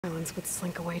Silence would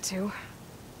slink away to.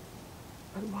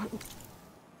 But what?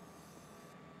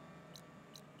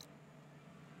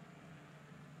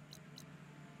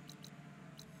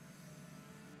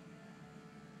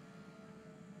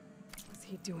 What's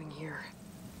he doing here?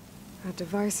 That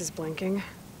device is blinking.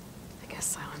 I guess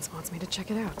Silence wants me to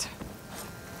check it out.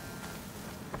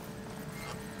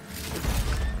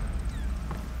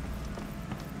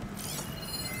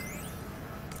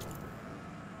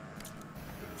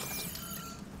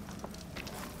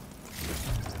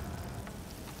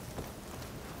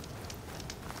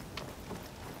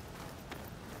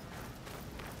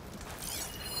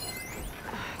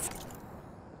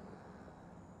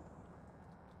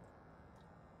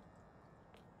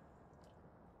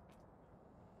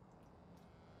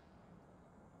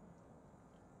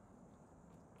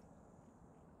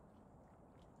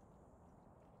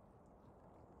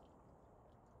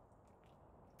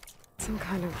 Some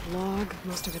kind of log,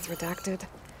 most of it's redacted. It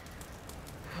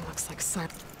looks like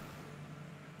Silence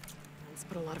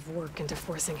put a lot of work into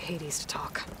forcing Hades to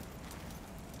talk.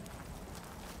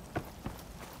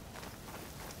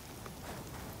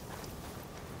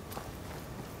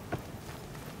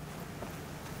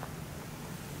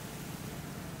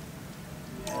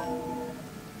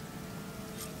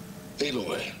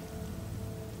 Aloy,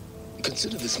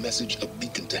 consider this message a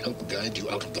beacon to help guide you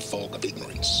out of the fog of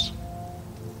ignorance.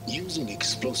 Using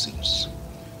explosives,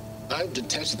 I've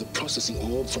detached the processing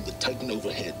orb from the Titan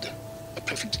overhead, a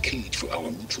perfect cage for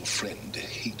our mutual friend,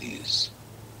 Hades,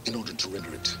 in order to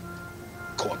render it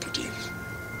cooperative.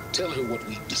 Tell her what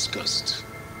we've discussed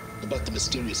about the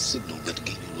mysterious signal that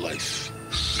gave you life.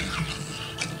 Signal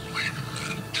only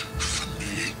meant for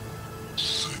me.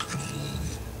 Signal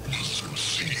was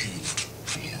received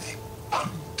for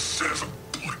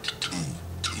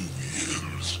 7.22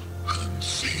 years and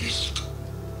ceased.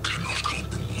 Cannot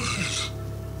compromise.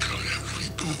 Try every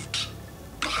reboot,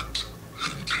 but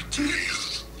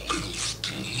entities will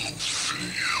still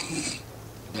fail.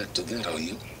 Back to that, are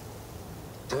you?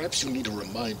 Perhaps you need a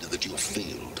reminder that you have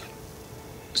failed.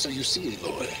 So you see,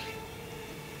 Aloy,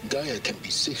 Gaia can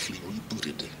be safely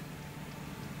rebooted.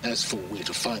 As for where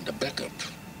to find a backup,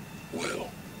 well,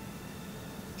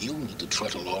 you'll need to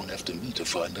trot along after me to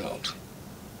find out.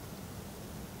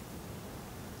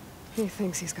 He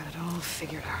thinks he's got it all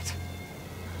figured out.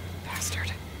 Bastard.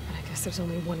 And I guess there's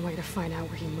only one way to find out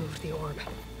where he moved the orb.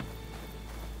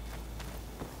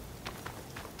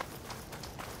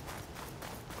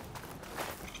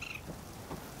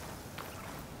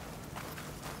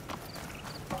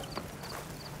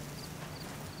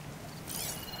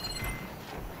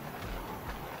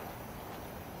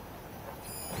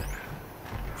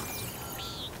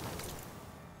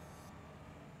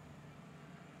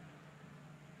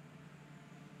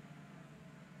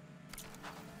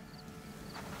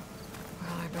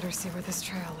 Better see where this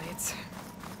trail leads.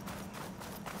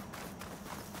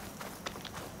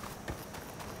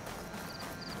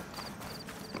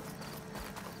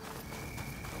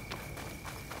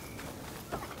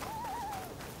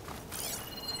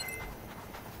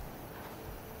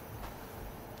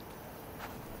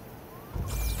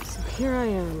 So here I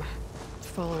am,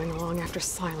 following along after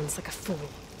Silence like a fool.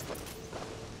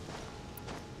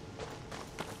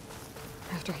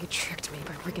 After he tricked me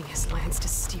by rigging his lance to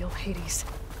steal Hades.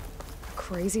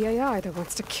 Crazy AI that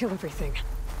wants to kill everything.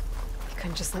 He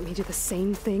couldn't just let me do the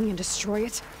same thing and destroy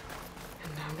it?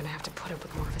 And now I'm gonna have to put up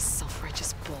with more of his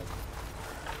self-righteous bull.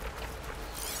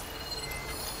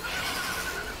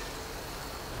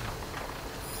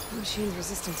 Machine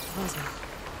resistance plasma.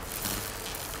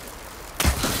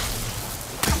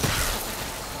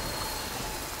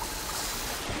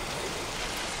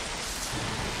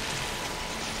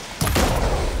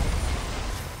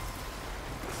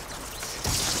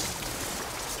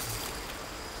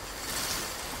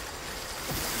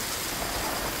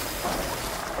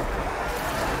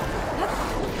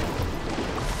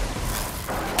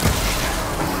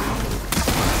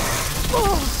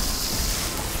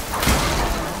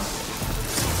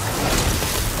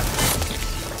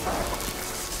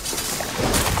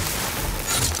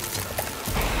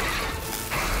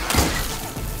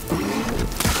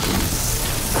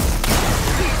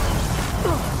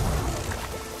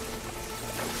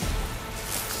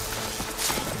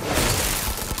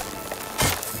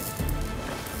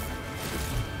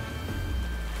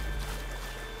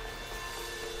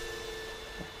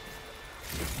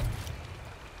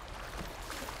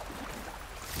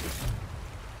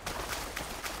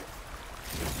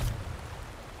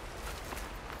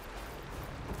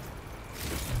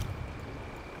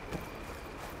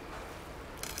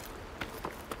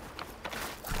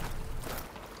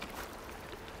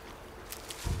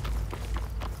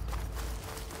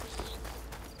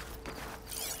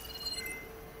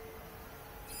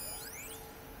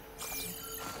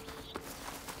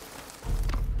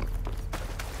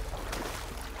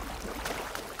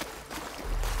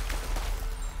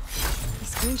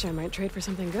 Wrench I might trade for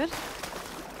something good.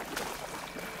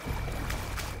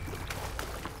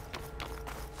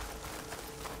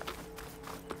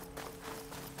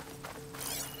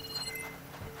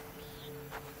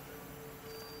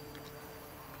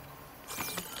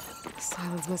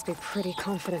 Silence must be pretty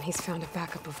confident he's found a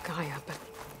backup of Gaia, but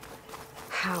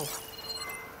how?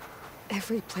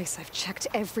 Every place I've checked,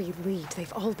 every lead,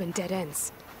 they've all been dead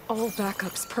ends. All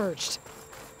backups purged.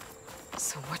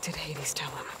 So what did Hades tell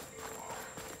him?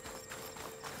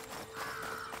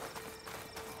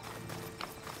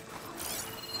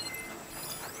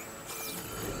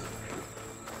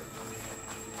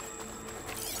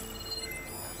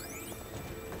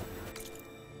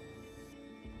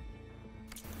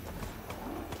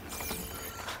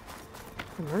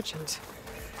 The merchant.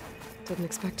 Didn't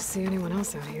expect to see anyone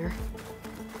else out here.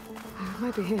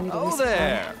 Might be handy to Oh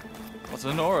there! What's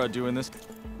Honora doing this?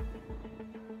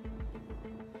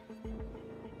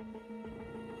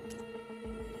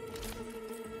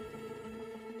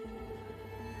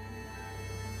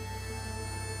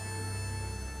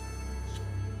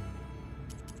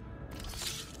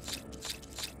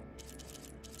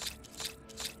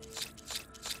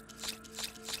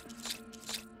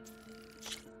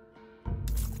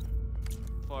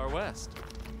 Far west.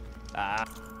 Ah.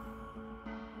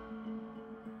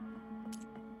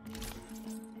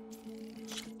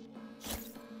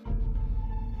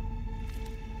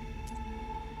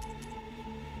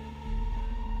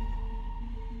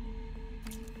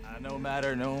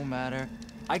 No matter.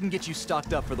 I can get you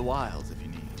stocked up for the wilds if you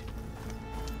need.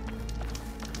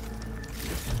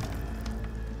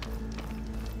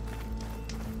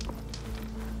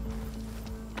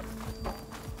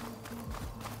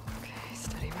 Okay,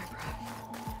 steady my breath.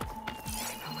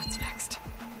 Think about what's next.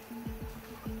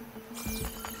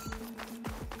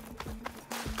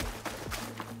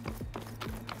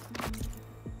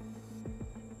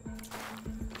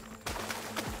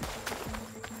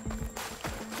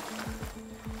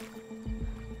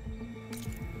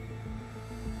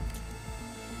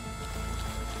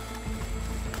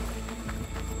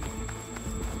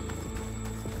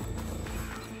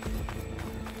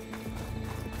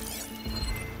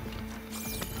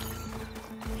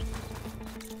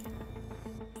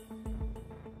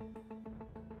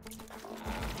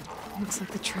 Looks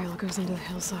like the trail goes into the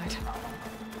hillside.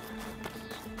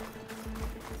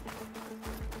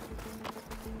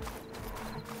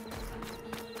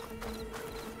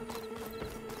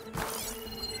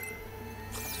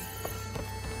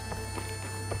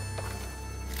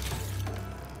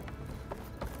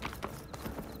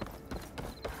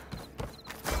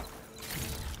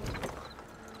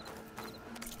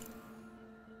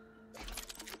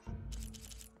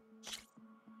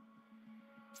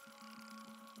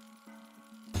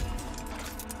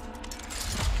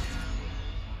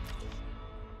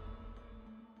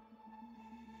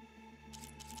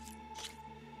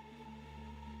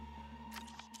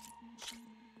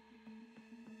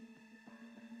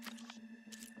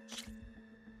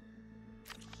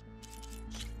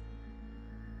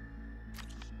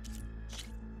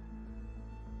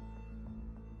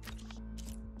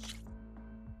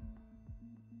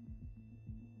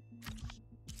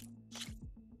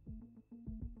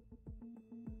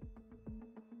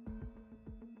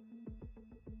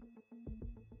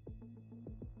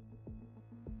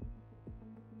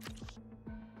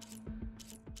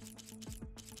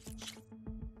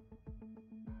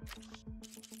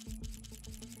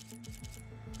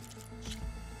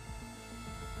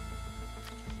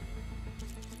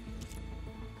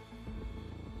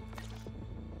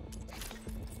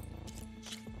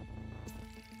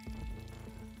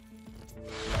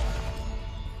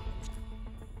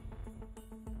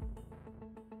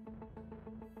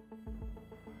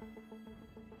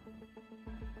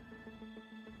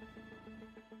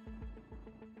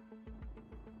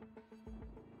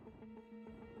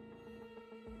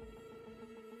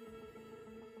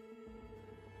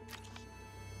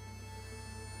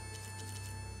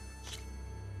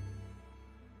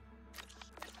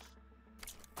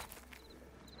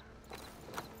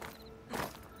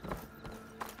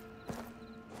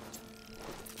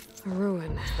 A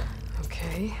ruin.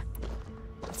 Okay.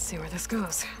 Let's see where this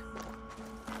goes.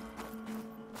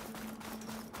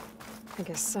 I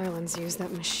guess Silence used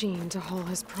that machine to haul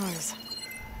his prize.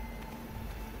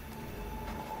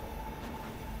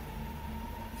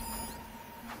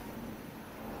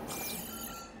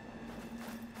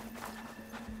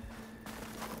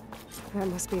 That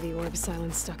must be the orb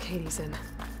Silence stuck Hades in.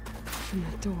 From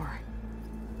that door.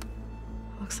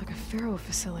 Looks like a Pharaoh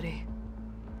facility.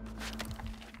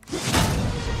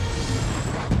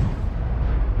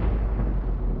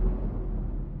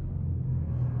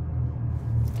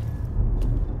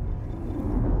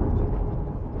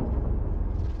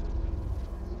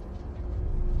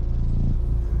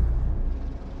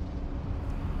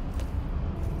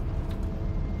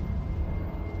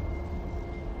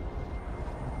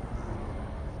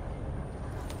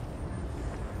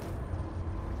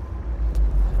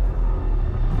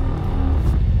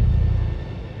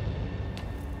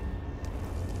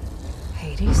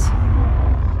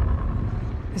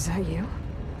 that you?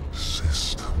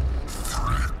 System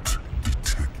threat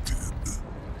detected.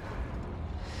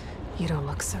 You don't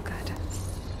look so good.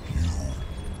 You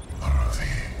are the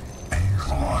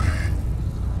Aloy.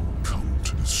 Come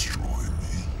to destroy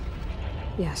me.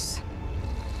 Yes.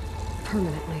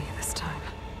 Permanently this time.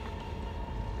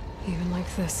 Even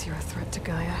like this, you're a threat to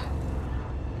Gaia.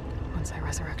 Once I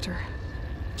resurrect her.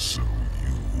 So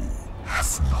you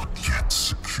have not yet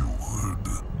secured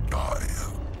Gaia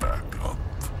back up.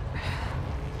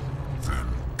 Then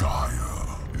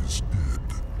Gaia is dead.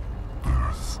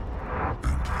 Earth and you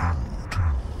doomed.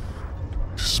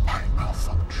 Despite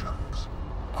malfunctions,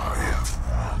 I have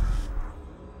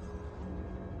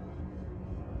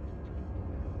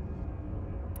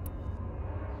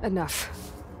won. Enough.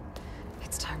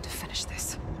 It's time to finish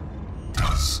this.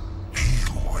 Does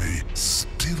Aloy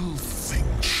still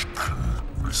think she can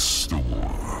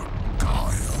restore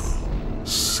Gaia?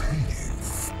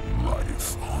 Save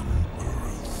life on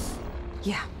Earth?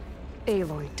 Yeah,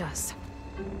 Aloy does.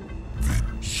 Then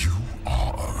you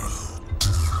are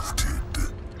deluded.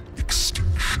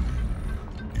 Extinction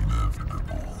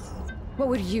inevitable. What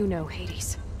would you know,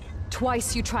 Hades?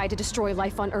 Twice you tried to destroy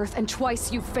life on Earth, and twice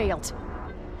you failed.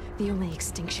 The only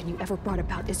extinction you ever brought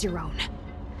about is your own.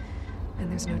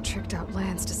 And there's no tricked-out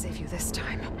lands to save you this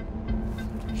time.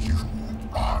 You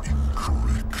are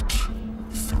incorrect.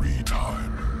 3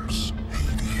 times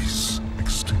Hades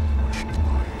extinguished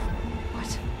life.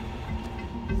 What?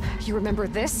 You remember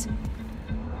this?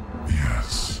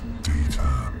 Yes,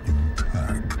 data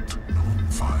intact.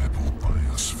 Non-viable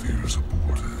biospheres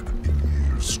aborted in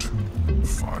years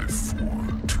 2154,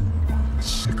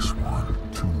 2161,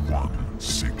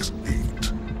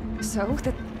 2168. So?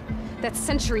 That's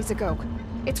centuries ago.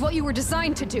 It's what you were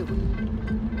designed to do.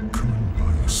 Current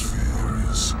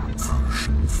biosphere is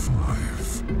version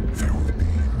 5. There will be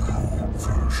no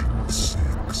version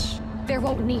 6. There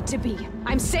won't need to be.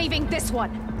 I'm saving this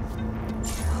one!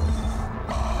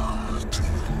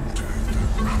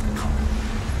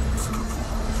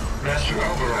 Master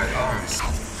Override armed.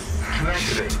 To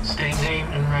activate, state name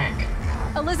and rank.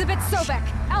 Elizabeth Sobek,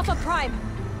 Alpha Prime!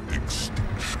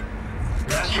 Extinction.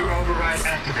 Master Override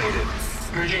activated.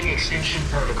 Bridging extinction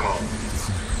protocol.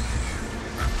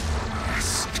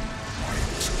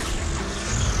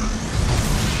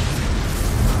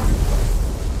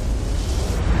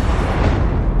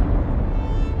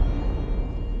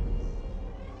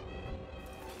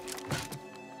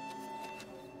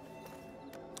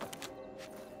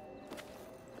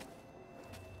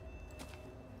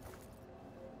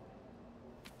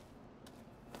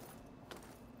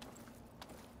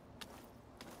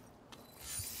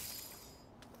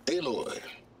 Aloy,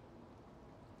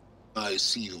 I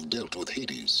see you've dealt with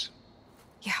Hades.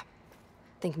 Yeah.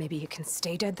 Think maybe you can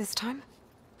stay dead this time?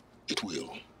 It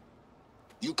will.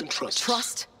 You can trust.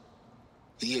 Trust?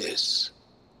 Yes.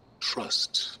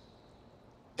 Trust.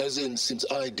 As in, since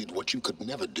I did what you could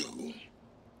never do,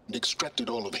 and extracted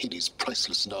all of Hades'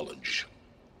 priceless knowledge,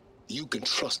 you can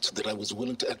trust that I was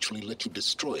willing to actually let you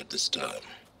destroy it this time.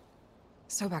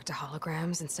 So back to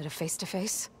holograms instead of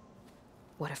face-to-face?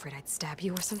 What, afraid I'd stab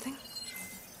you or something?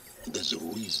 There's a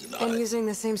reason And using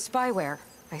the same spyware.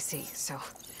 I see, so...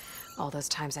 all those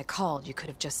times I called, you could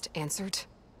have just answered?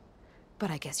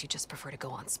 But I guess you just prefer to go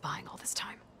on spying all this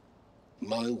time.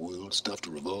 My world stopped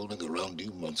revolving around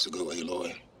you months ago,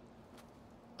 Aloy.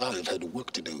 I've had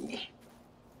work to do.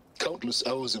 Countless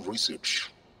hours of research,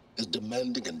 as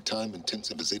demanding and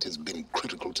time-intensive as it has been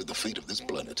critical to the fate of this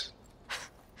planet.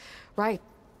 Right,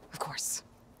 of course.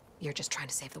 You're just trying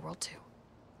to save the world too.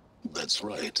 That's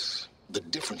right. The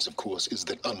difference, of course, is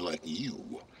that unlike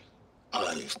you,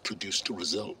 I've produced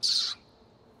results.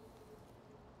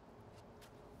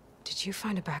 Did you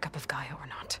find a backup of Gaia or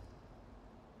not?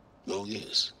 Oh,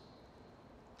 yes.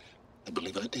 I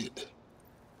believe I did.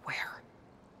 Where?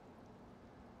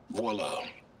 Voila.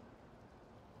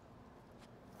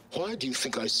 Why do you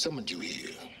think I summoned you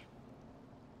here?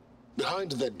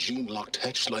 Behind that gene-locked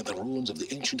hatch lie the ruins of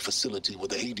the ancient facility where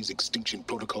the Hades extinction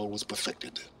protocol was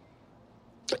perfected.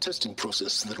 A testing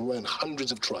process that ran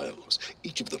hundreds of trials,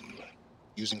 each of them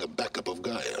using a backup of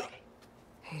Gaia.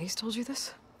 Hades told you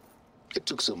this? It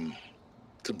took some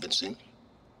convincing,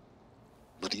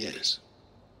 but yes.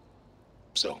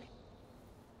 So,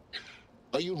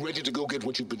 are you ready to go get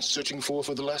what you've been searching for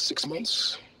the last 6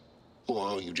 months? Or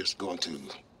are you just going to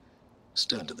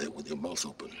stand there with your mouth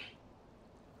open?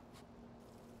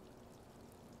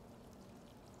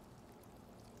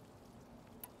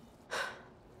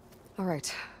 All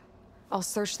right. I'll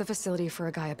search the facility for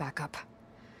a Gaia backup.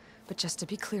 But just to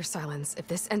be clear, Silence, if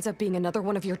this ends up being another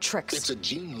one of your tricks... It's a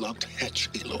gene-locked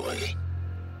hatch, Aloy.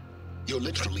 You're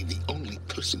literally the only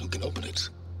person who can open it.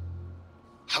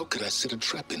 How could I set a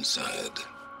trap inside?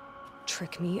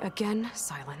 Trick me again,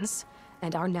 Silence,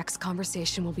 and our next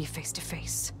conversation will be face to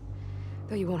face.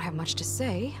 Though you won't have much to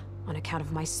say, on account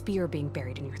of my spear being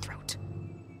buried in your throat.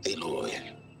 Aloy,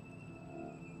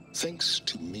 thanks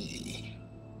to me,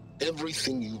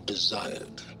 everything you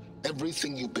desired,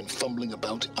 everything you've been fumbling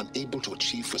about, unable to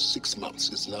achieve for 6 months,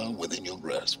 is now within your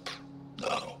grasp.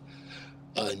 Now,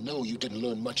 I know you didn't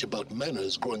learn much about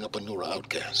manners growing up a Nora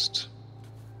outcast.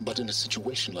 But in a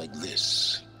situation like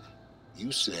this,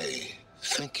 you say,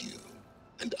 thank you,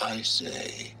 and I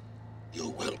say,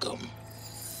 you're welcome.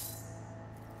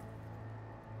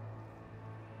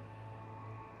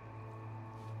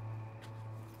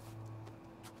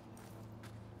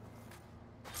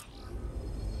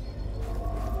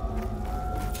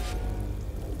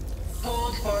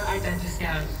 Hold for identity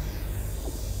scan.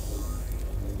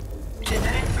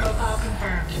 Genetic profile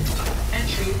confirmed.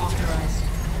 Entry authorized.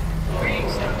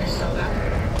 Greetings, Dr. Soda.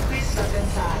 Please step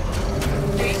inside.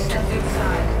 Please step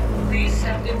inside. Please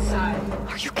step inside.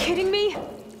 Are you kidding me?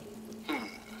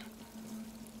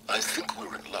 I think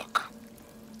we're in luck.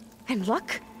 In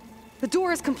luck? The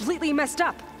door is completely messed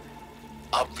up.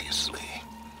 Obviously.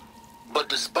 But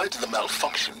despite the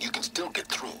malfunction, you can still get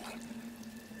through.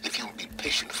 If you'll be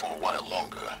patient for a while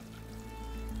longer.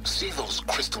 See those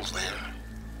crystals there?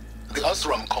 The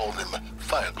Oseram call them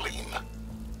Firegleam.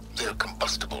 They're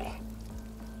combustible.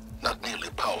 Not nearly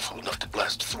powerful enough to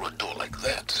blast through a door like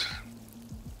that.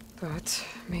 But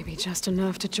maybe just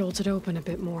enough to jolt it open a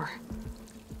bit more.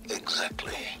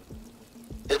 Exactly.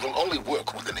 It will only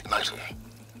work with an igniter.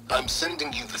 I'm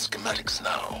sending you the schematics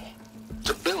now.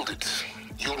 To build it,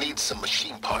 you'll need some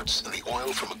machine parts and the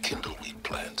oil from a kindleweed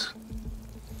plant.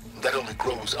 That only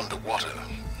grows underwater,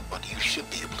 but you should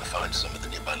be able to find some in the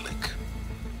nearby lake.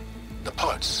 The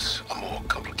parts are more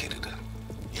complicated.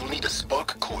 You'll need a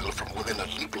spark coil from within a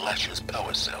Leap Lasher's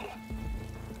power cell.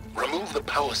 Remove the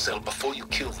power cell before you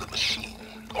kill the machine,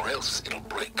 or else it'll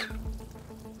break.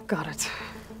 Got it.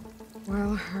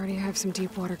 Well, I already have some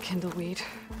deep water kindleweed.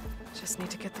 Just need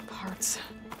to get the parts.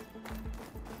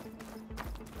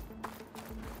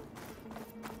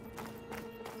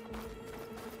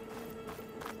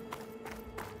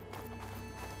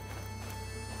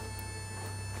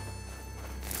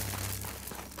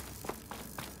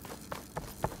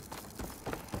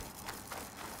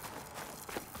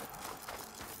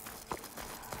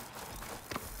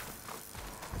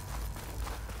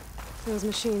 Those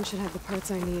machines should have the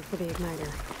parts I need for the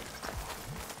igniter.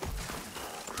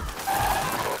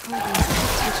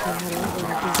 Teach me how to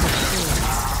operate these machines.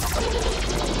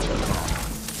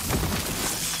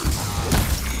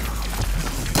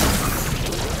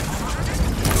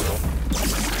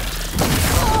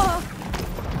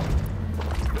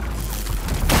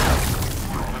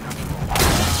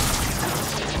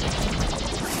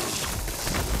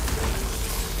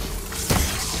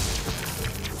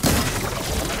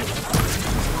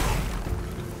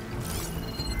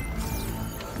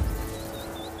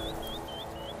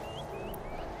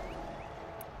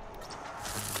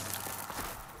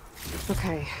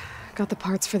 Okay, got the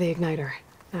parts for the igniter.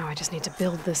 Now I just need to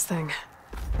build this thing.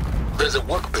 There's a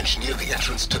workbench near the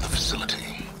entrance to the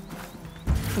facility.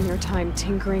 From your time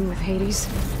tinkering with Hades?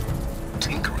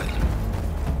 Tinkering?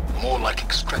 More like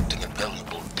extracting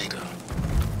invaluable data.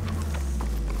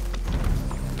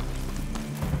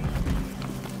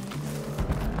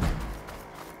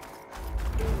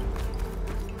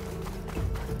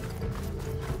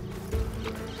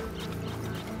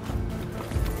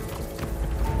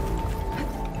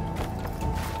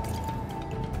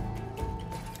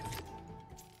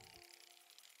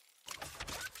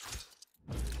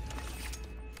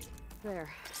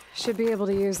 There. Should be able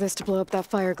to use this to blow up that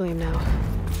Firegleam now.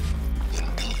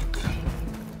 Indeed.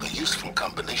 A useful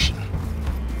combination.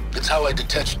 It's how I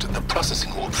detached the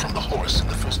processing orb from the horse in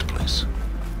the first place.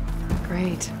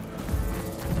 Great.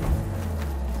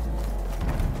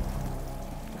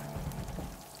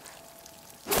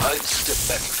 I'd step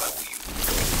back if I were you.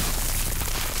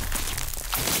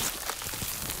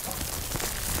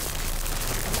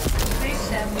 Please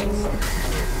step inside.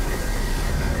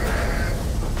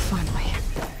 Finally.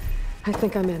 I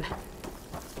think I'm in.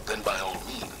 Then by all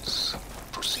means,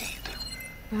 proceed.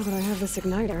 Now that I have this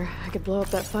igniter, I could blow up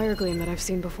that Firegleam that I've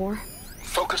seen before.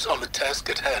 Focus on the task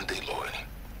at hand, Aloy.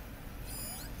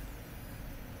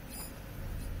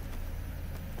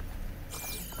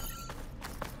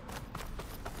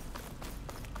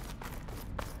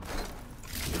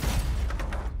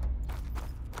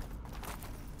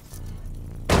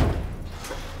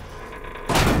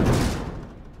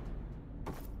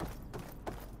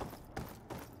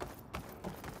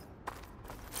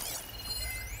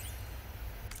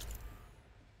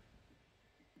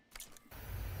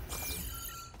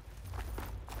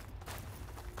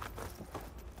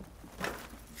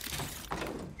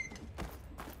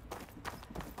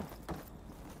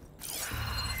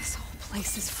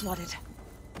 place is flooded.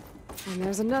 And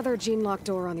there's another gene-locked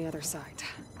door on the other side.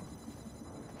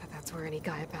 But that's where any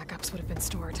Gaia backups would have been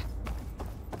stored.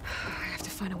 I have to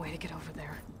find a way to get over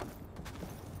there.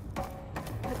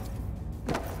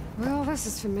 Well, this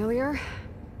is familiar.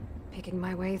 Picking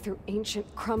my way through ancient,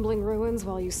 crumbling ruins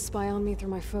while you spy on me through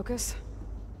my focus.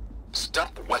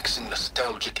 Stop waxing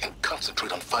nostalgic and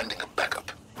concentrate on finding a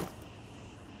backup.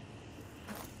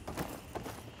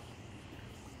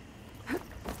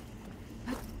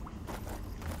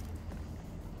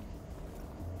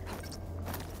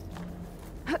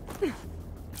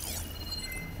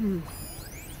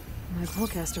 My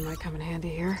pullcaster might come in handy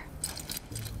here.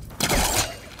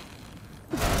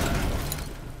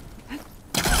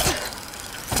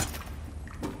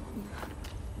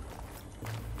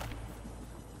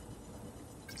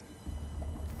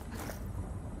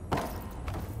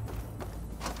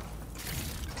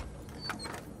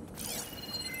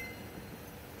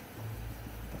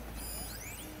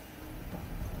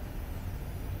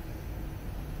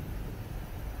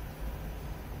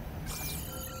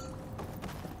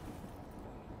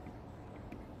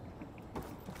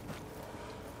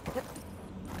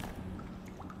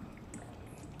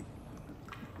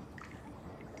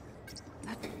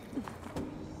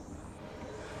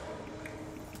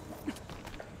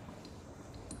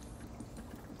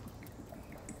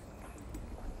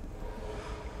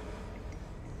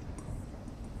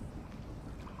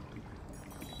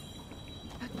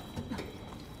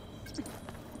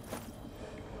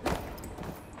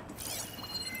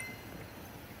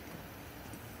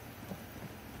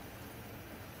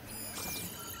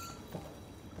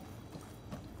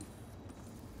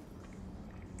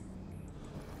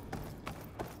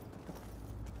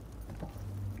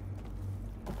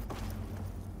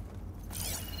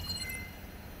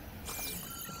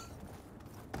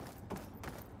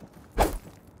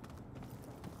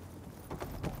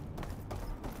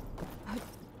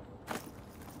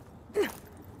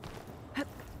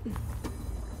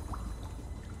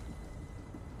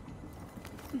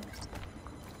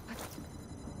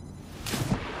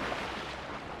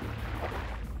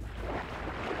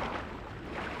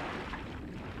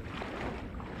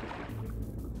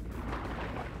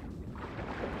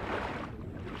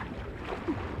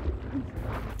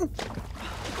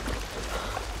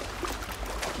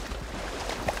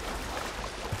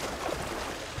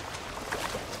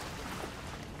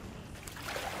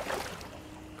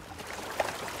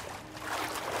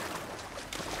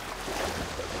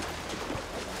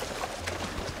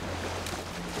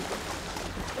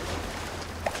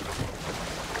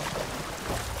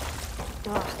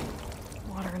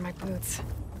 Water in my boots.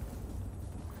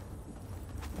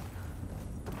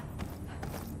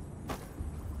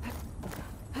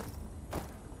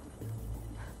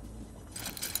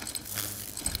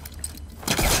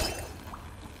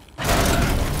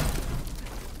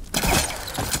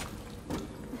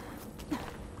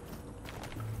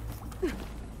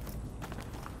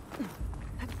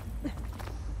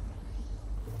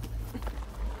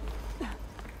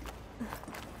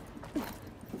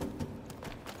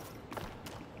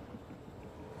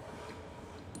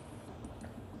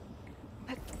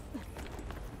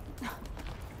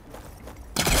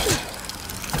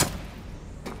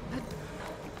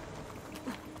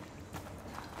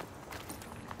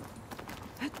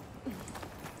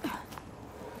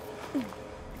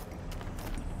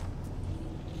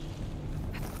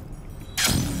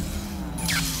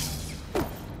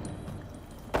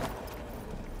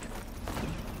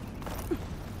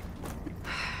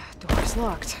 Door's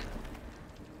locked.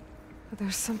 But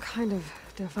there's some kind of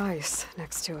device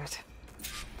next to it.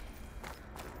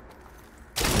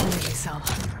 Energy cell.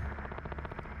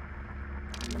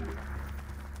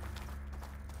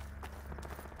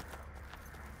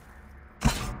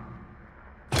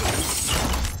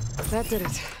 That did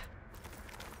it.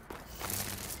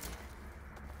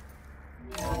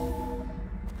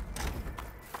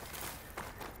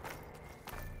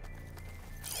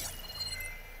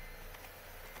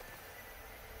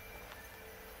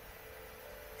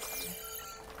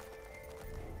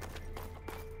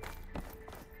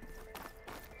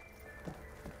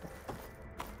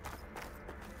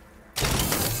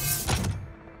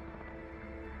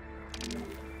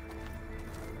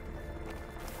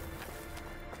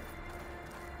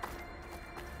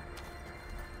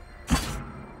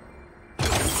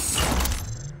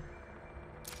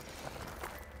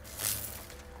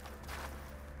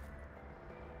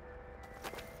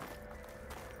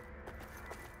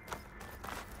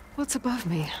 What's above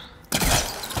me?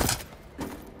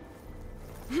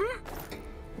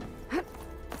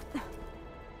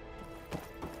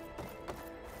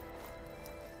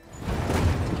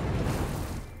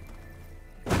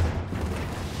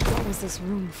 was this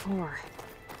room for?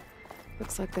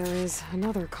 Looks like there is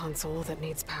another console that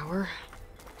needs power.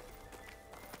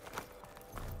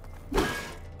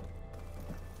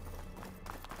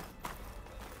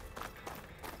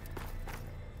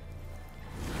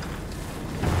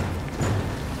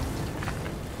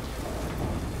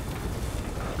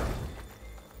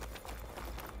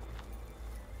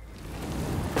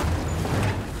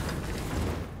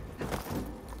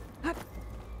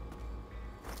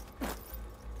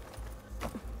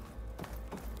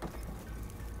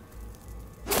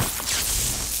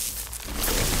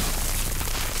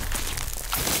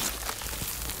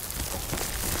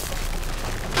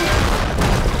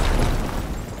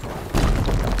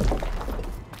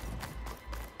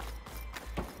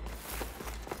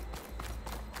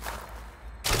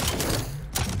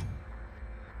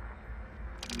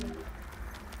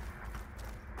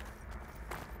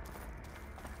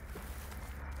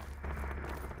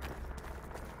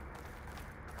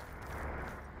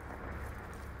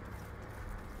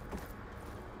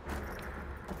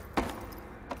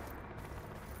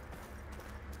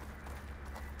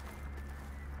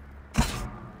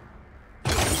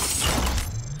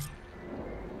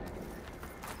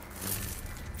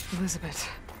 Elizabeth.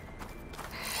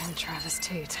 And Travis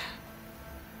Tate.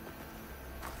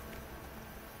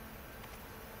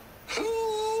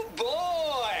 Ooh,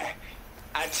 boy!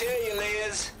 I tell you,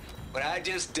 Liz, what I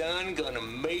just done gonna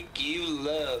make you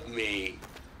love me.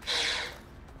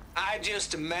 I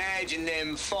just imagine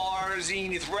them far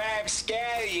zenith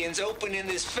rapscallions opening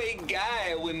this fake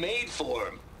guy we made for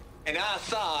him. And I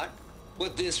thought,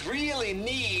 what this really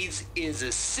needs is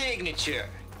a signature.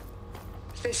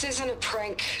 This isn't a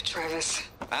prank, Travis.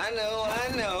 I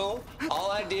know.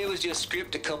 All I did was just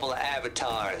script a couple of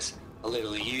avatars. A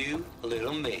little you, a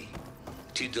little me.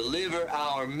 To deliver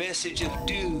our message of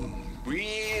doom,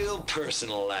 real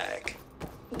personal-like.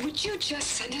 Would you just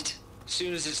send it? As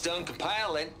soon as it's done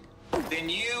compiling, then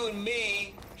you and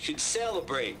me should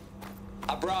celebrate.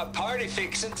 I brought party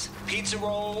fixins, pizza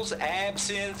rolls,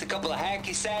 absinthe, a couple of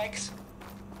hacky sacks.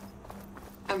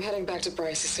 I'm heading back to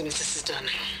Bryce as soon as this is done.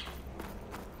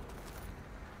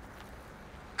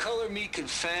 Color me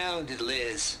confounded,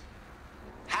 Liz.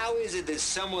 How is it that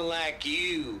someone like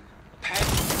you...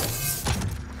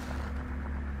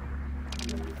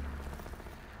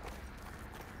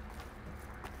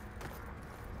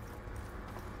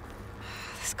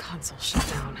 This console shut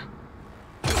down.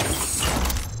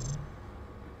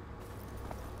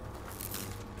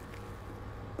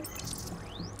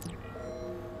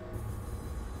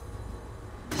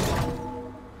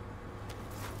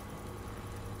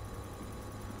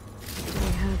 What do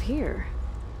we have here?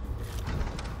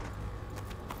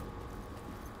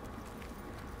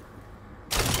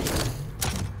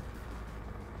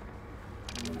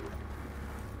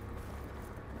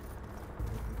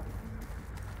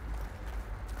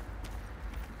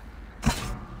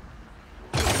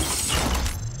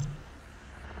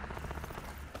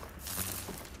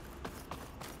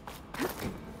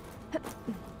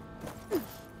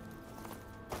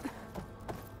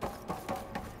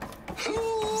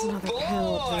 There's another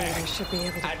panel up there that I should be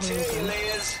able to I close tell you, in.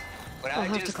 Liz, what I'll I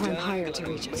have to just climb done higher to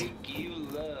gonna reach it. make you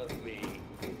love me.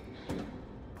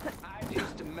 I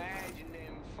just imagine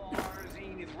them far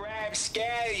zenith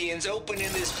rapscallions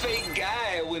opening this fake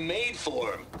guy we made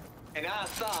for him. And I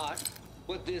thought,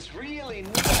 what this really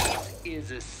needs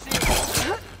is a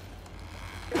signature.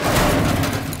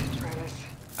 Travis,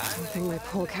 I don't think my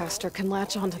polecaster can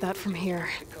latch onto that from here.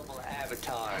 A couple of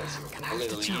avatars. I'm gonna A have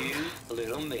to little jump. you, a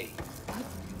little me.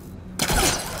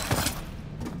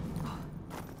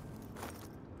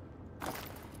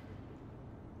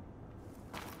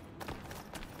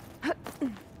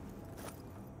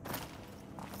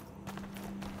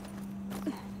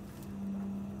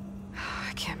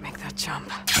 I can't make that jump.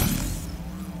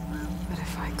 But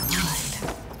if I glide...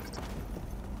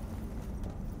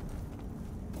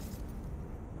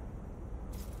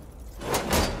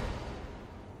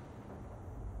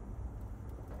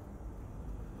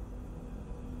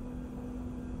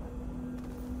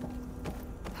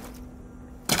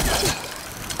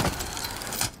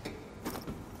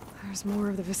 There's more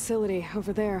of the facility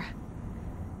over there.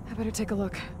 I better take a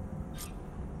look.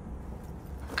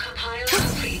 Compile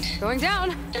complete. Going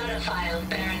down! Data file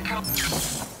bearing pro...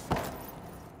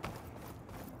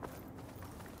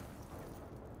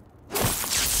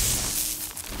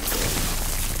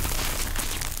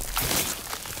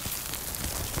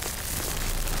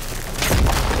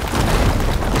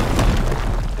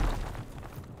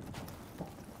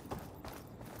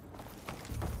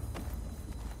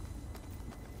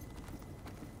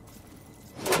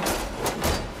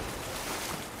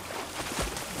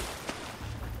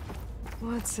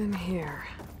 what's in here?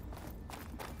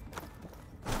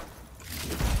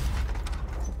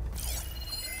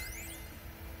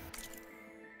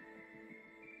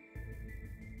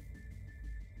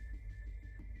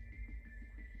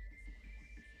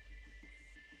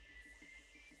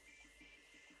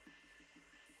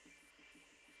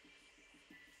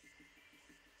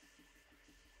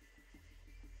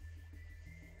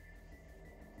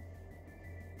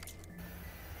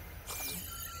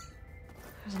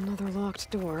 There's another locked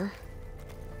door.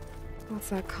 What's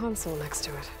that console next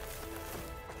to it?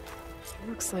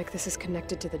 Looks like this is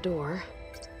connected to the door.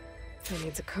 It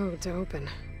needs a code to open.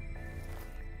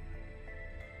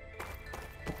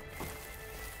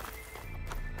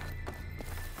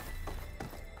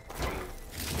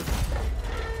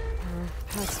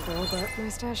 Pack's full, but my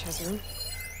stash has room.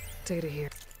 Data here.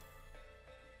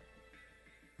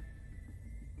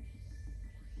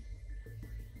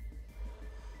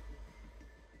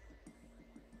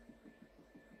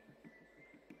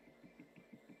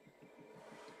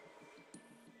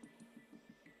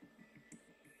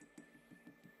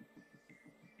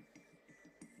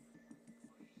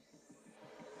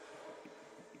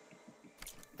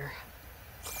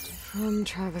 From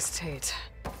Travis Tate.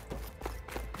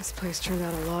 This place turned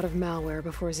out a lot of malware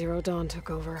before Zero Dawn took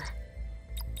over.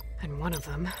 And one of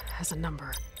them has a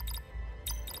number.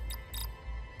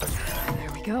 And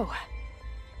there we go.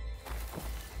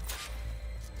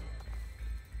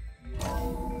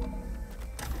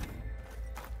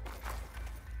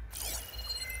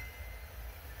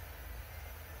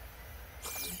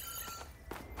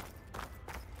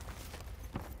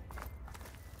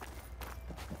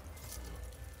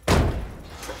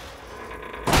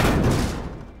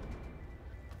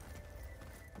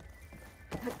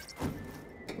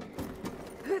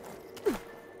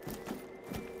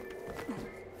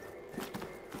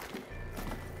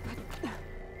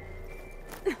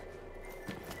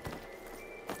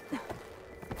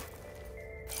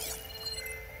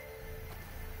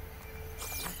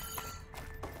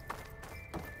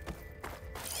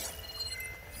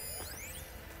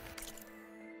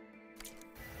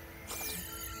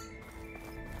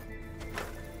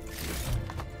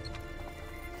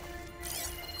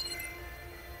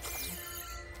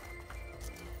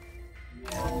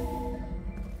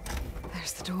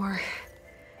 There's the door.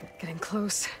 Getting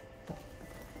close.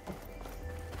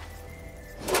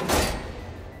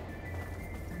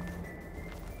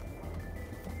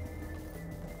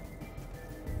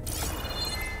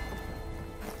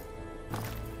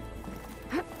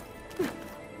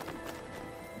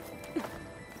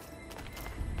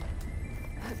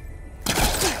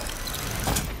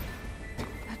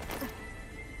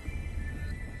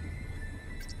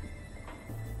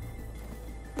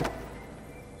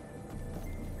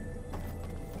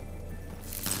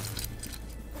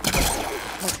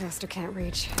 Caster can't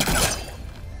reach.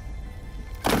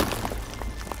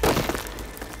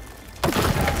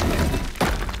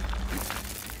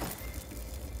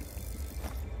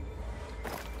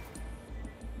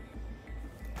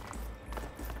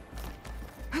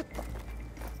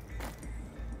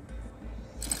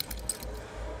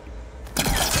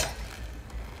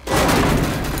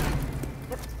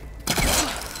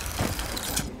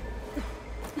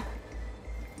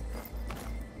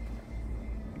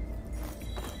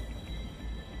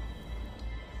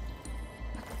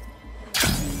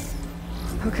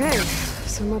 Okay,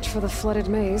 so much for the flooded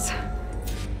maze.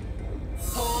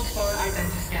 Hold for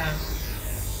identity scan.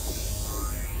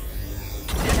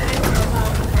 Genetic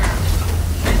profile confirmed.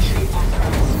 Entry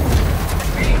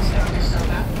authorized. Greetings, Dr.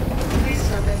 Soda. Please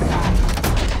step inside.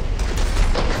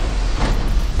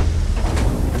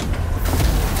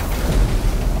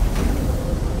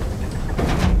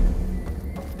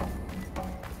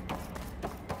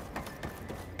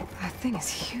 That thing is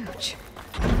huge.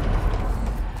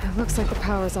 It looks like the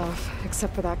power's off,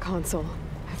 except for that console.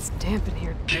 It's damp in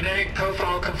here. Genetic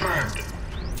profile confirmed.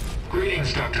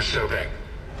 Greetings, Dr. Sobek.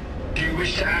 Do you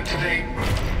wish to activate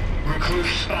Recluse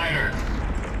Spider?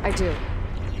 I do.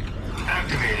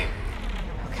 Activating.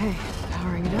 Okay,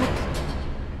 powering it up.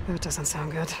 That doesn't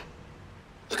sound good.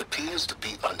 It appears to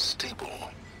be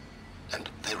unstable and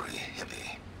very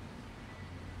heavy.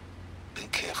 Be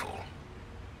careful.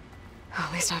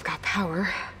 At least I've got power.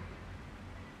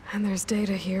 And there's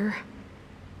data here.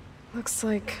 Looks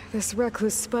like this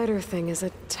Recluse Spider thing is a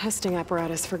testing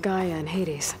apparatus for Gaia and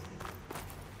Hades.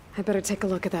 I better take a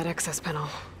look at that access panel.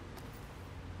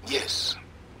 Yes,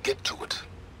 get to it.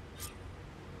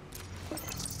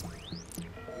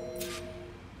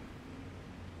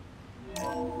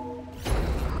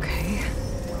 Okay.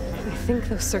 I think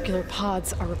those circular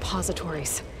pods are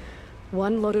repositories.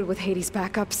 One loaded with Hades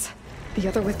backups, The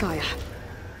other with Gaia.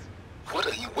 What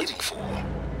are you waiting for?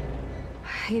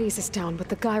 Hades is down, but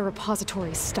the Gaia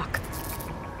repository is stuck.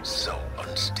 So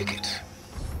unstick it.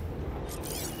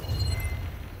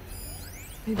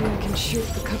 Maybe I can shoot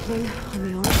the coupling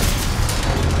on the arm.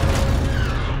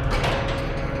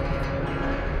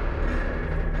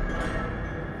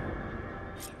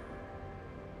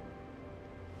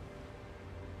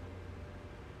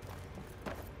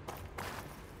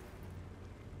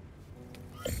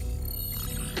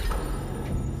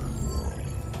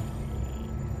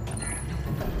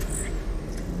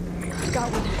 Got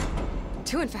one.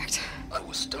 Two, in fact. I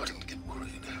was starting to get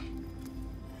worried.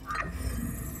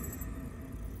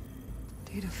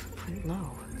 Data footprint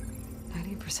low.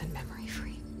 90% memory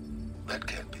free. That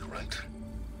can't be right.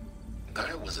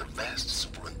 Gaia was a vast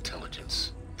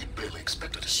superintelligence. He barely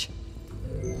expected it. Shh.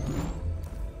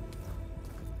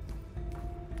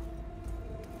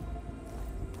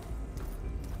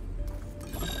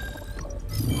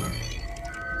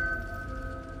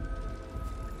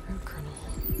 Root kernel.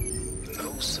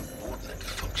 No subordinate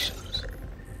functions.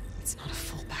 It's not a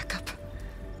full backup.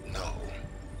 No.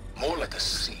 More like a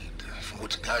seed from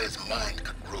which Gaia's mind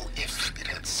could grow if it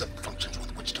had sub-functions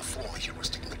with which to form a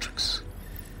heuristic matrix.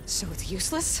 So it's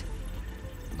useless?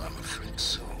 I'm afraid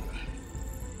so.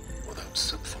 Without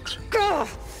sub-function. Gah!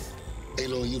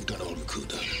 Aloy, you've done all you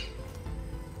could.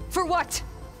 For what?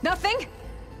 Nothing?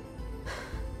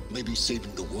 Maybe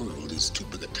saving the world is too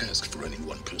big a task for any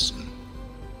one person.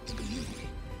 Even you.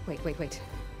 Wait.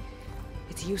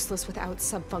 It's useless without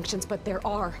subfunctions, but there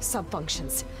are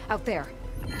subfunctions out there.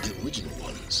 The original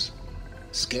ones.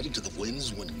 Scattered to the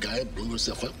winds when Gaia blew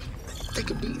herself up? They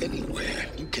could be anywhere.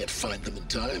 You can't find them in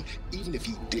time. Even if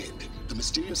you did, the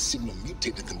mysterious signal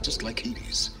mutated them just like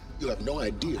Hades. You have no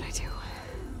idea. But I do.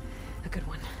 A good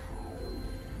one.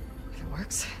 If it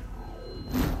works.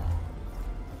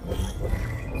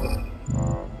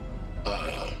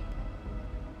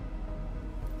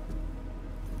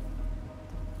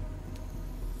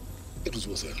 It was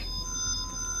with her.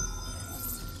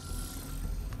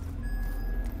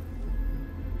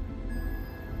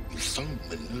 You found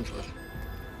Minerva,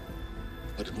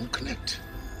 but it won't connect.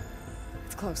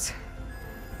 It's close.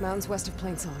 Mountains west of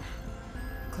Plainsong.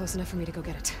 Close enough for me to go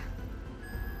get it.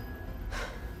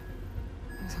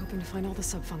 I was hoping to find all the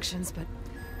subfunctions, but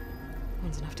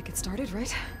one's enough to get started,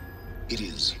 right? It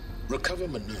is. Recover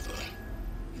Minerva.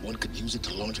 One could use it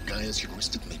to launch Gaia's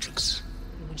heuristic matrix.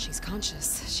 And when she's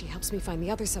conscious, she helps me find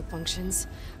the other subfunctions.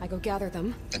 I go gather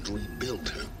them. And rebuild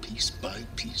her piece by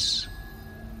piece.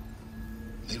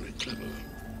 Very clever.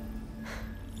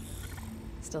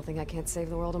 Still think I can't save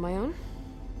the world on my own?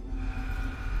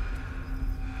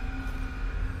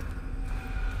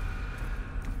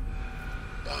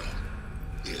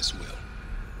 Yes, well.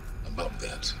 About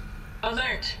that.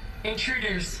 Alert!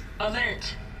 Intruders!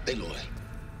 Alert! Aloy,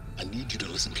 I need you to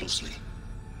listen closely.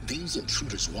 These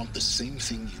intruders want the same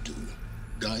thing you do.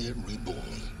 Gaia reborn.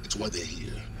 It's why they're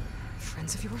here.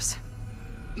 Friends of yours?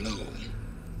 No.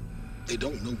 They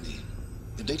don't know me.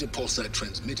 The data pulse I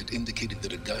transmitted indicated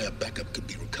that a Gaia backup could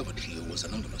be recovered here was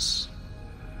anonymous.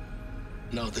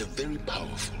 Now, they're very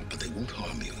powerful, but they won't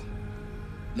harm you.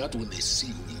 Not when they see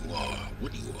who you are,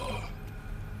 what you are.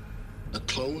 A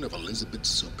clone of Elizabeth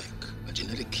Sobek, a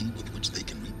genetic key with which they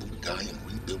can reboot Gaia and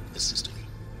rebuild the system.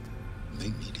 They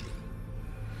need you.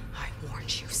 I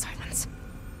warned you, Silence.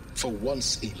 For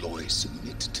once, Aloy,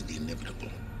 submit to the inevitable.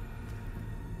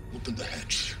 Open the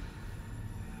hatch.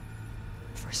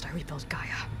 First I rebuild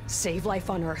Gaia, save life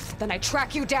on Earth, then I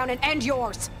track you down and end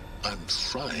yours! I'm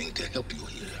trying to help you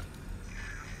here.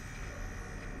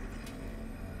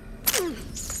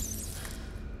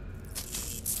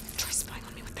 Try spying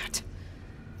on me with that.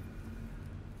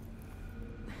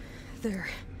 There.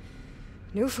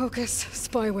 New focus,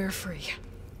 spyware free.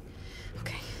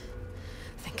 Okay.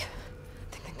 Think.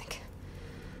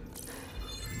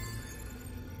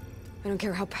 I don't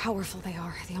care how powerful they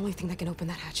are. The only thing that can open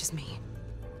that hatch is me.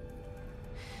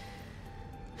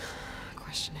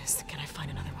 Question is, can I find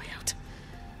another way out?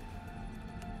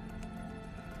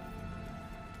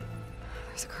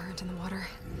 There's a current in the water.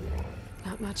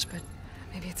 Not much, but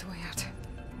maybe it's a way out.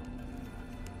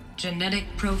 Genetic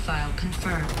profile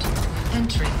confirmed.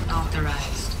 Entry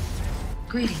authorized.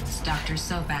 Greetings, Dr.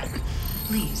 Sobek.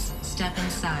 Please step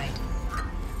inside.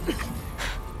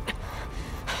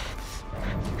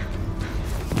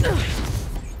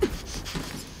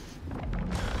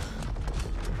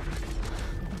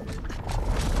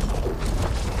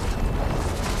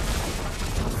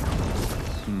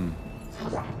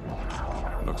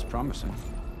 Looks promising.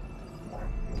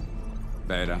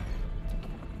 Beta.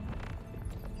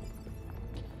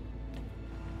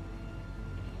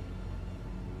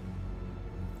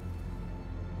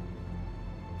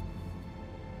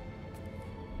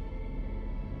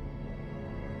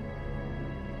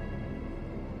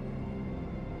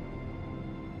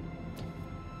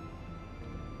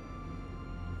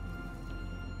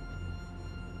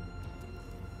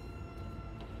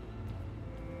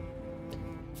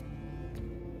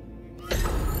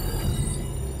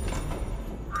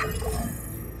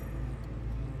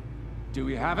 Do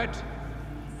we have it?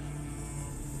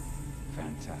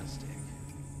 Fantastic.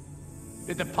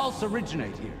 Did the pulse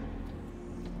originate here?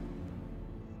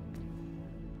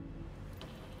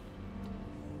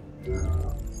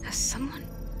 Has someone...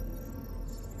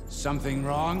 Something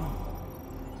wrong?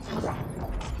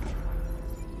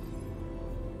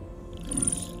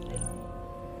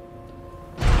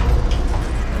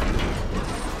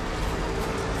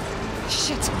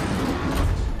 Shit!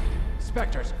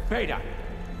 Spectres, Beta!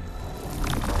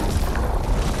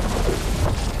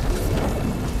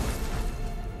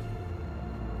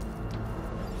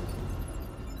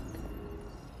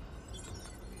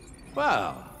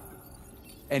 Well,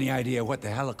 any idea what the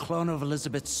hell a clone of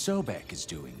Elizabeth Sobek is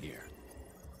doing here?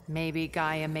 Maybe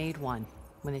Gaia made one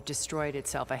when it destroyed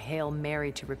itself, a Hail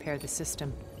Mary to repair the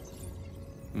system.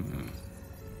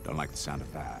 Don't like the sound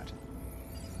of that.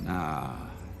 Nah,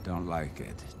 don't like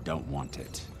it. Don't want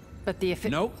it. But the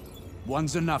Nope.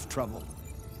 One's enough trouble.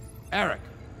 Eric.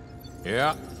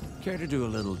 Yeah? Care to do a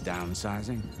little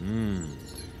downsizing?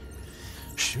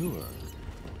 Sure.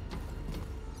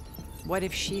 What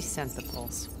if she sent the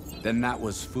pulse? Then that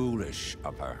was foolish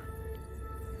of her.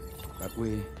 But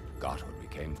we got what we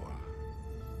came for.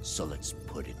 So let's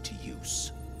put it to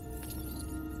use.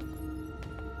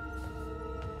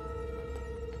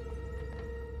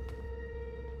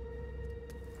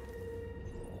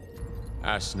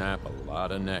 I snap a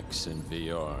lot of necks in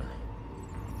VR.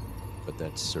 But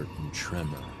that certain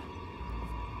tremor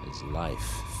as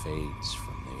life fades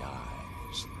from the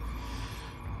eyes.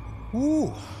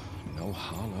 Ooh, no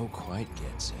hollow quite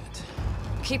gets it.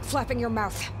 Keep flapping your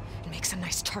mouth. It makes a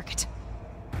nice target.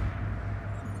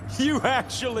 You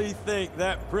actually think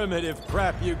that primitive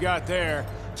crap you got there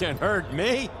can hurt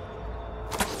me?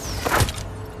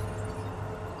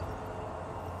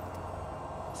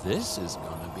 This is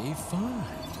gonna be fun.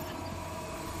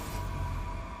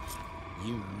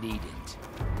 You need it.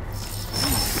 You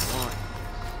want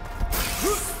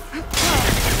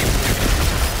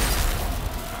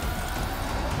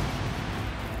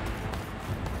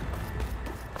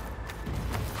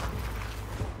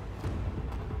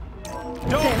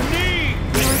Don't need!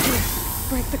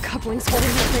 Break the couplings holding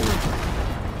the thing.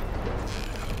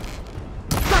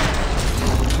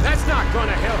 That's not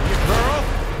gonna help you, girl!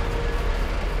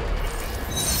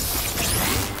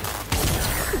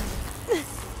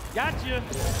 Gotcha!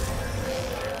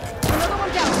 Another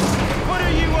one down. What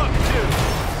are you up to?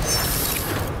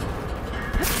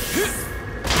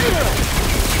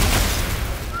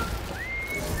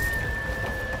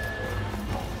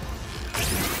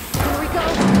 Here we go.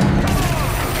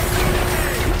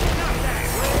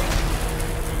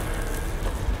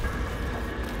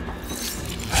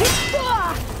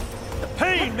 The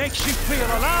pain makes you feel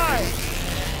alive!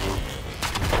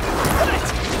 Got it!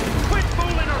 Quit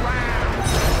fooling around!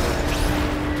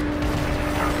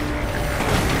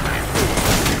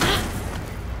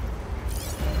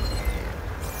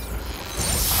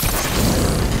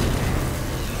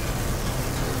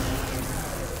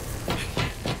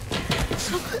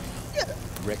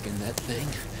 Reckon that thing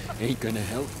ain't gonna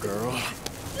help, girl.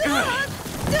 Come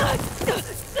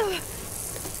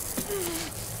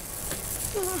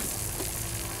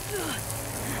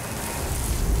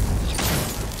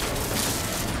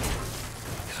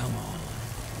on.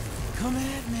 Come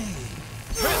at me.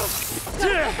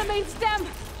 Got the main stem.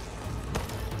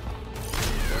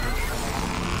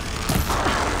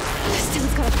 This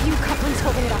stem's got a few couplings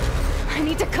holding it up. I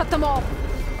need to cut them all.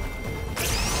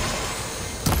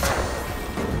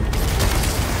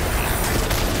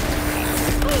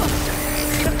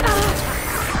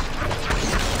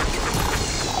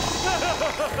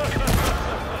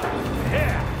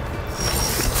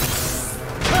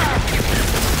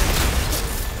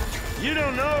 You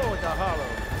don't know what the hollow.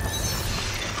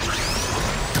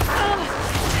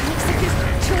 Looks like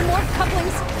there's 2 more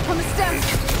couplings on the stem.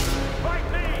 Fight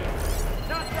me,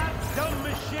 not that dumb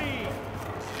machine.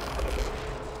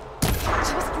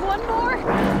 Just one more.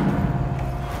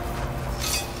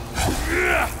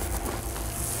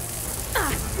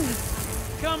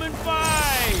 Come and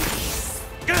fight.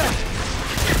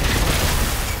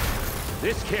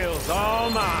 This kill's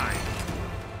all mine.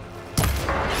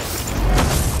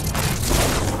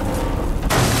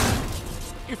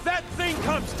 If that thing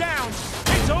comes down,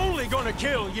 it's only gonna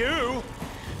kill you!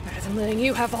 Better than letting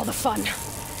you have all the fun.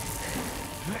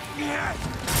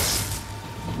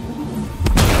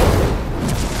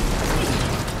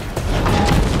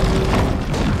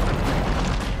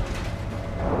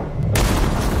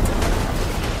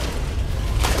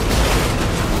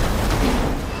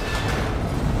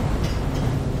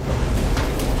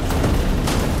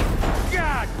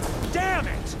 God damn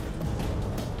it!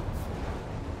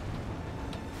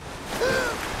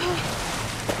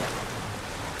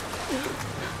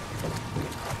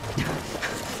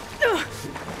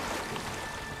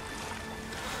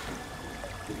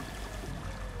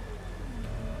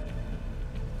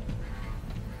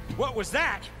 What was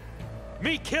that?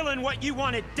 Me killing what you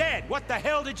wanted dead. What the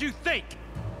hell did you think?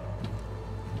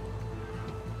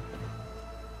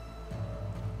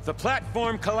 The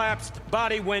platform collapsed,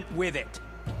 body went with it.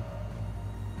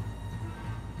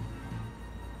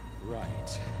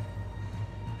 Right.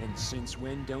 And since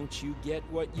when don't you get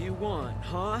what you want,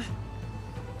 huh?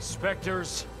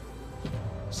 Spectres,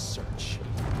 search.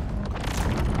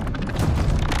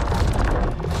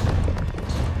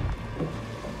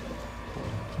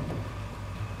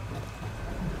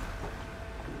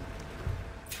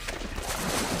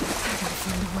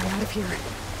 Out of here.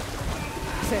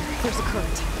 There's a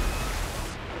current.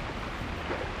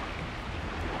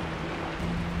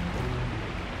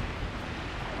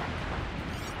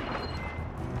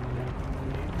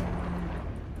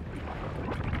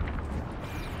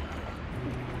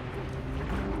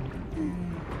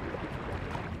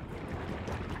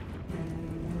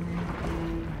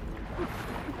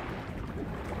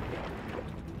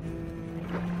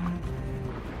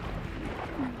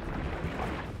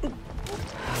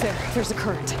 There's a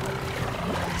current.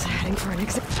 It's heading for an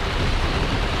exit.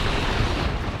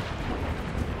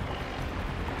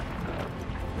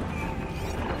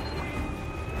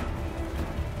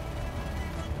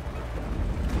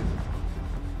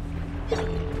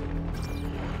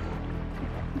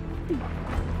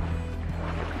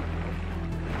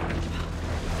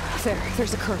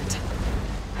 There's a current.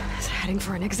 It's heading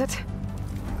for an exit.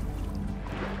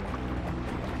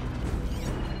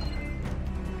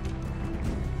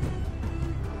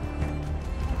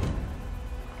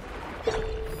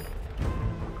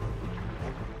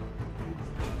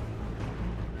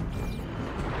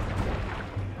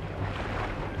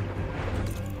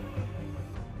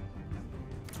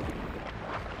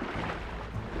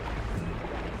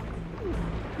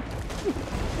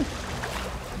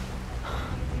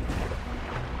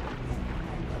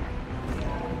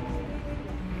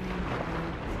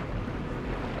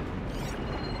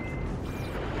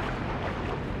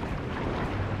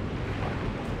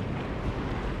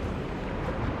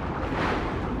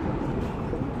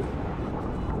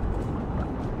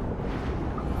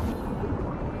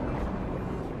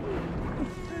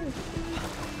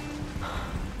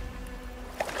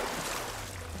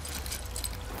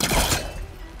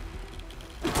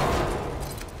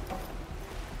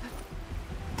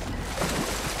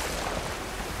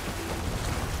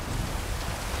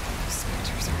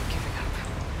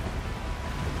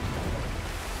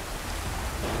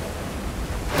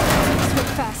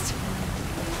 Fast.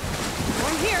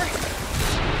 I'm here.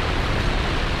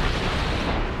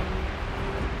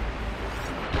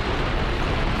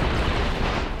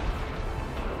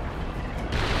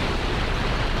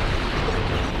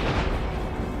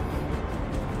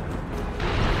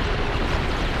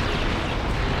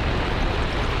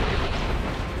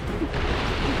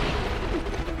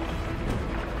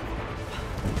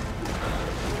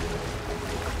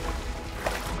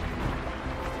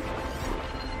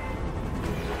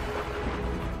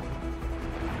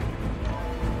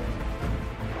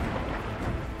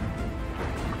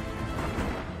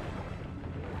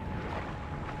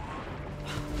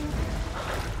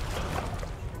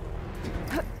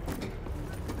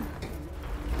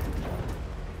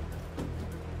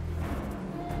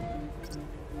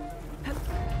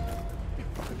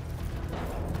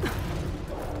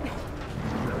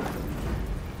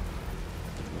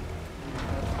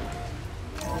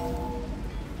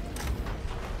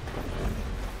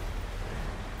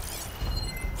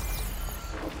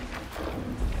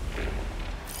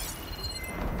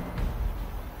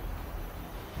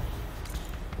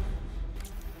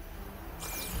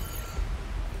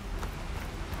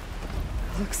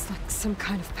 Looks like some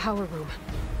kind of power room.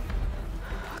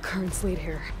 Currents lead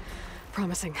here.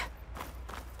 Promising.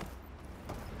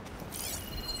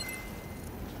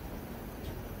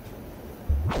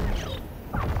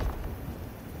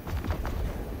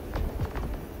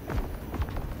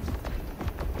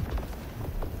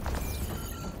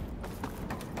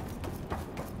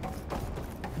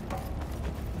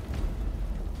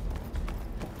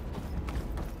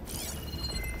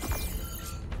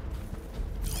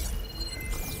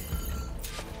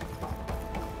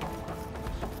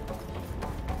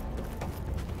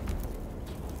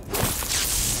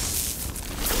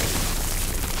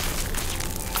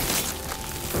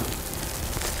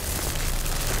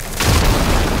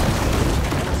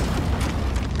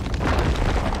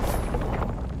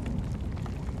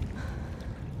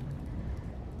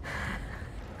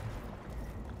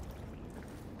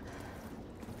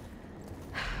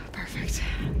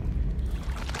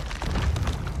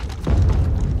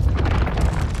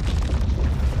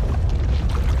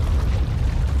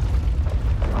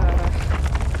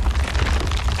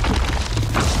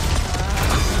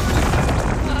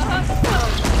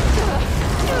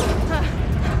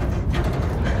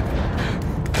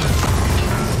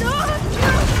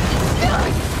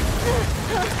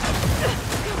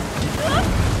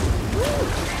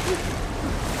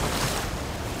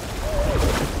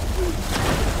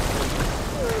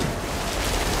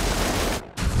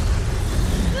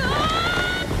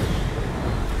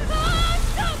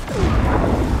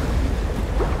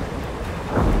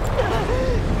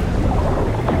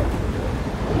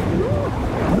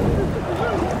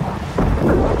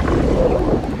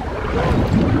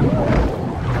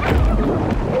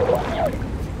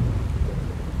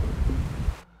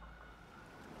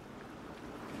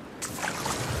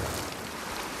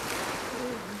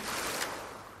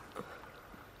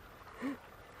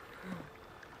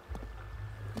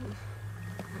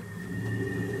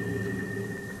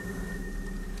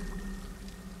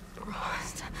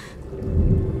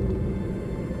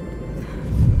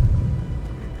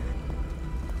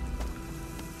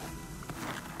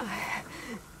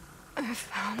 I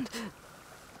found...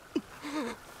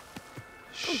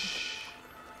 Shh.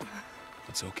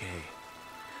 It's okay.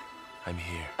 I'm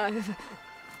here.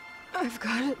 I've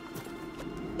got it.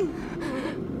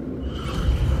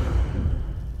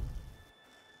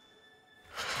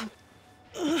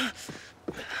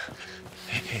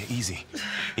 Hey, easy.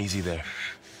 Easy there.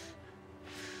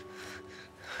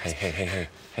 Hey.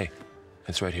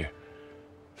 It's right here.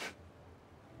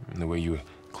 The way you were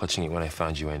clutching it when I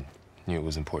found you, I knew it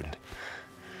was important.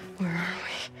 Where are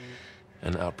we?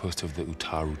 An outpost of the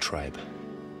Utaru tribe.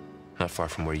 Not far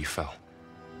from where you fell.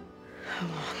 How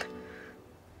long?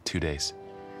 2 days.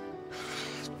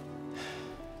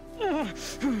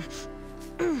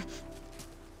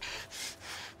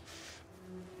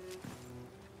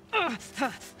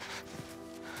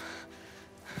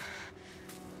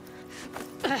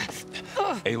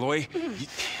 Aloy?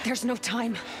 There's no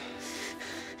time.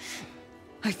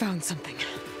 I found something.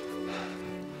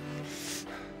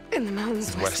 In the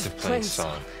mountains west of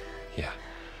Plainsong. Yeah.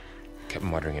 Kept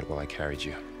muttering it while I carried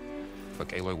you. Look,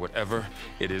 Aloy, whatever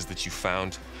it is that you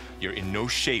found, you're in no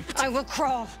shape to... I will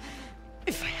crawl,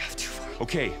 if I have to.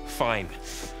 Okay, fine.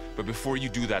 But before you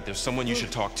do that, there's someone you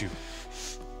should talk to.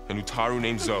 An Utaru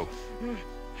named Zoe.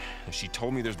 And she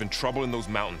told me there's been trouble in those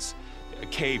mountains. A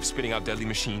cave spitting out deadly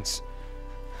machines.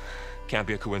 Can't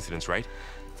be a coincidence, right?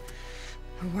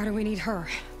 Why do we need her?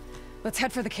 Let's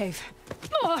head for the cave.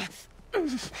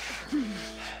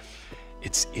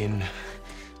 It's in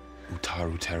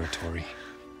Utaru territory.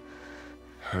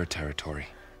 Her territory.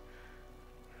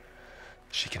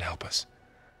 She can help us.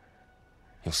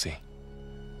 You'll see.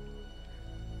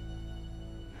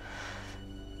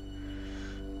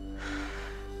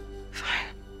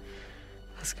 Fine.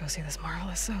 Let's go see this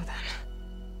marvelous Zoe then.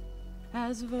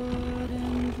 As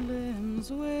verdant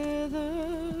limbs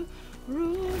wither,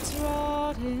 roots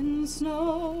rot in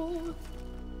snow,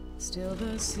 still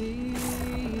the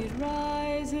seed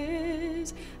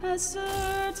rises as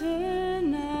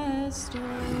certain as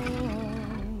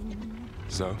stone.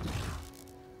 Zoe?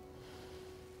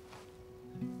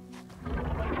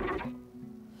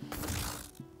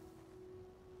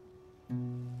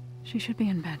 She should be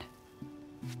in bed.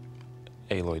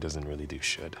 Aloy doesn't really do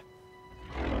should.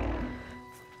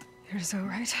 You're Zoe,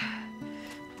 right?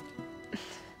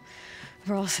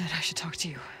 Varl said I should talk to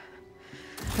you.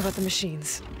 About the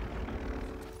machines.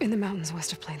 In the mountains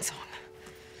west of Plainsong.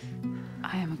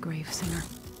 I am a grave singer.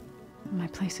 My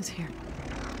place is here.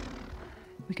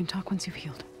 We can talk once you've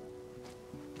healed.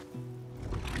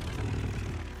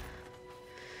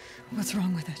 What's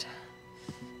wrong with it?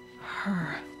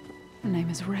 Her. The name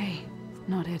is Ray,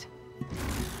 not it.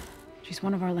 She's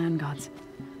one of our land gods.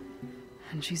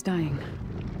 And she's dying.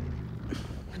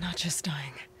 Not just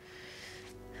dying.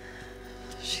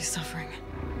 She's suffering.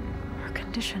 Her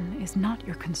condition is not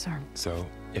your concern. So,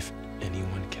 if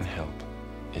anyone can help,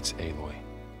 it's Aloy.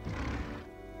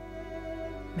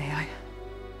 May I?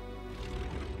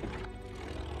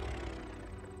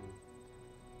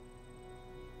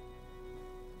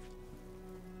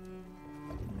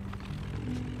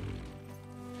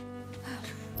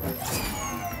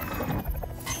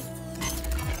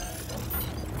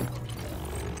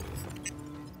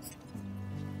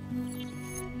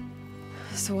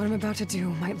 So what I'm about to do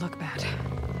might look bad,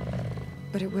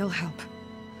 but it will help.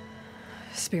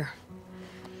 Spear.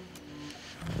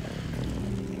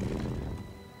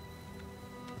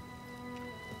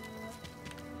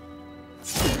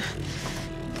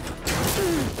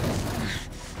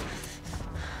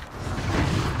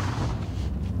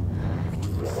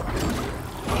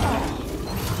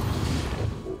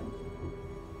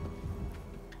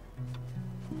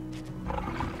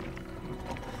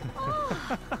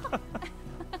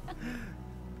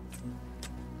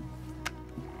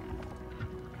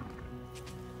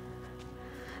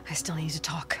 I still need to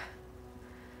talk.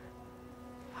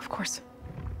 Of course.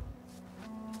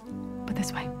 But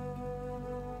this way.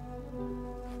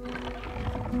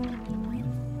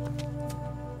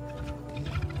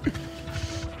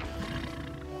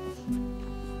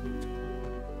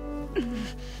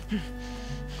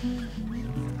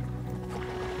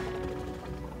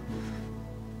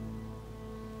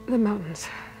 The mountains,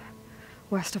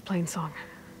 west of Plainsong.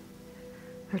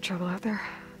 There trouble out there?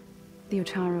 The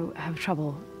Utaru have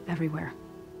trouble everywhere.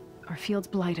 Our fields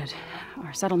blighted,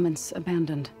 our settlements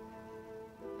abandoned.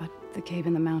 But the cave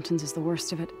in the mountains is the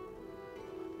worst of it.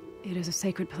 It is a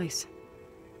sacred place.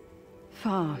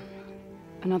 Fa,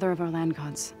 another of our land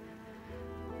gods,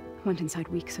 went inside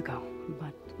weeks ago,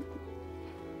 but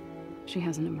she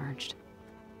hasn't emerged.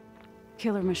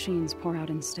 killer machines pour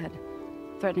out instead,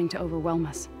 threatening to overwhelm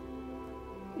us.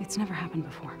 It's never happened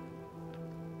before.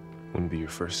 Wouldn't be your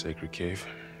first sacred cave.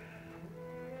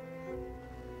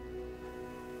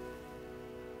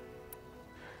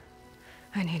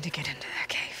 I need to get into that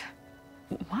cave.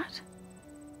 What?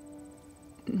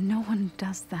 No one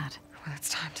does that. Well, it's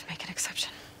time to make an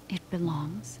exception. It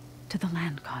belongs to the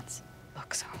land gods.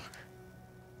 Look, Zoe.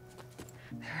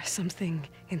 There is something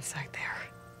inside there.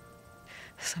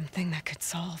 Something that could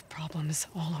solve problems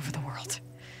all over the world.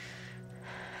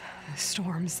 The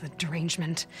storms, the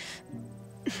derangement.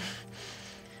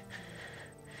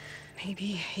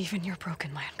 Maybe even your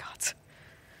broken land gods.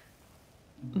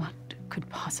 What could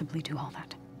possibly do all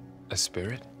that? A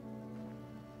spirit?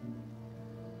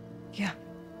 Yeah.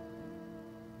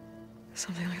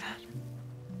 Something like that.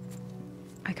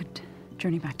 I could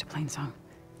journey back to Plainsong.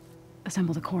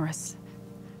 Assemble the chorus.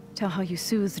 Tell how you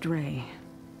soothed Ray.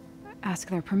 Ask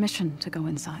their permission to go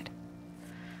inside.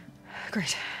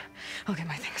 Great. I'll get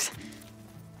my things.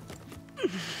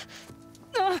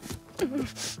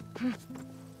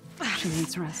 She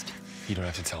needs rest. You don't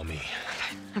have to tell me.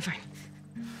 I'm fine.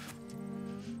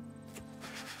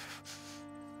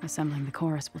 Assembling the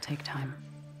chorus will take time.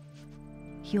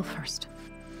 Heal first,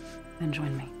 then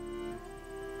join me.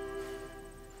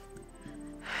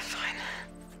 Fine.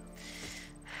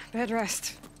 Bed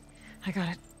rest. I got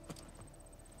it.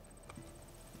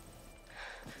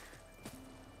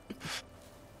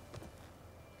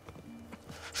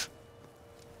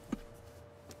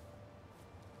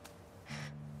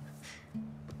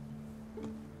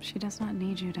 She does not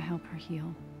need you to help her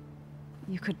heal.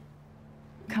 You could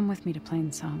come with me to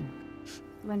Plainsong.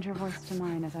 Lend your voice to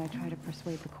mine as I try to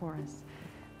persuade the chorus.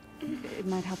 It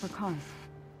might help her cause.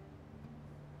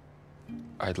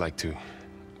 I'd like to,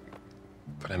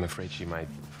 but I'm afraid she might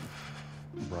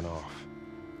run off.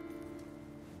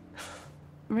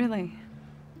 Really?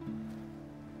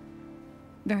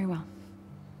 Very well.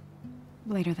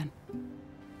 Later then.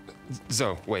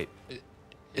 Zoe, wait.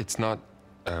 It's not,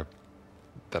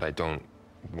 that I don't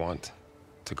want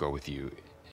to go with you.